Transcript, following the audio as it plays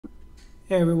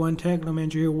Hey everyone,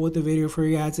 Technomentary here with a video for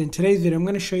you guys. In today's video, I'm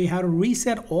going to show you how to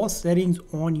reset all settings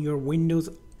on your Windows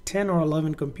 10 or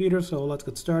 11 computer. So let's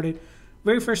get started.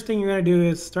 Very first thing you're going to do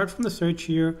is start from the search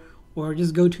here, or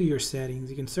just go to your settings.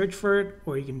 You can search for it,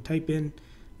 or you can type in.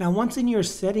 Now, once in your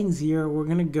settings here, we're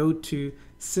going to go to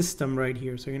System right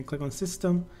here. So you're going to click on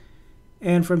System,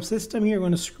 and from System here, we're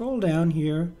going to scroll down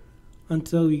here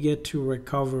until we get to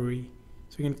Recovery.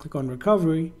 So you're going to click on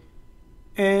Recovery.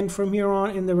 And from here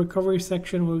on in the recovery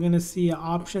section, we're going to see an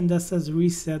option that says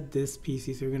reset this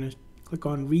PC. So you're going to click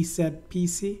on reset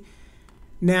PC.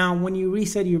 Now, when you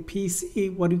reset your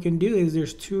PC, what you can do is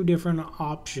there's two different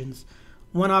options.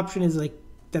 One option is like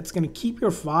that's going to keep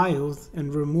your files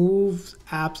and remove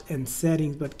apps and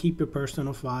settings, but keep your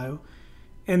personal file.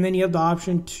 And then you have the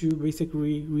option to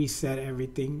basically reset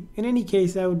everything. In any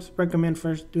case, I would recommend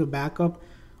first do a backup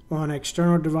on an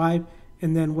external drive.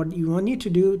 And then what you will need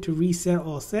to do to reset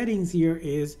all settings here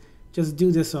is just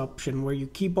do this option where you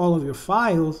keep all of your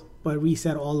files but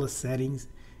reset all the settings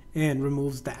and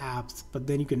removes the apps, but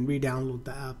then you can re-download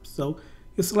the apps. So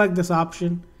you select this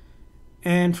option,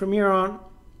 and from here on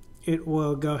it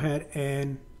will go ahead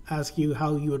and ask you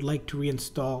how you would like to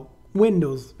reinstall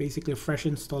Windows, basically a fresh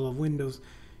install of Windows.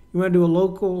 You want to do a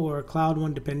local or a cloud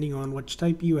one depending on which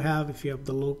type you have. If you have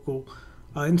the local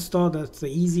install, that's the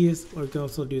easiest, or you can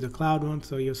also do the cloud one.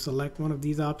 So you select one of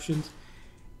these options,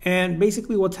 and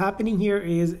basically what's happening here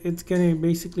is it's going to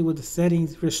basically with the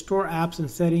settings restore apps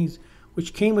and settings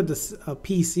which came with the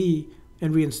PC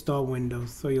and reinstall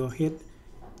Windows. So you'll hit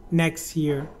next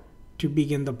here to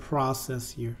begin the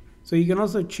process here. So you can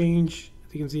also change,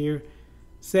 as you can see here,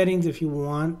 settings if you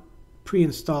want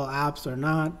pre-install apps or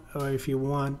not, or if you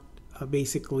want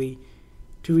basically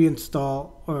to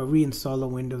reinstall or reinstall the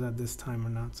Windows at this time or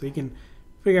not. So you can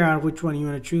figure out which one you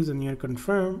want to choose, and you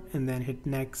confirm and then hit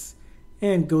next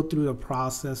and go through the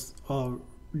process of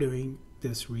doing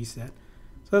this reset.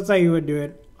 So that's how you would do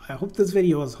it. I hope this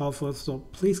video was helpful, so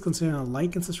please consider a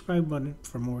like and subscribe button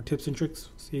for more tips and tricks.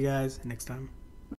 See you guys next time.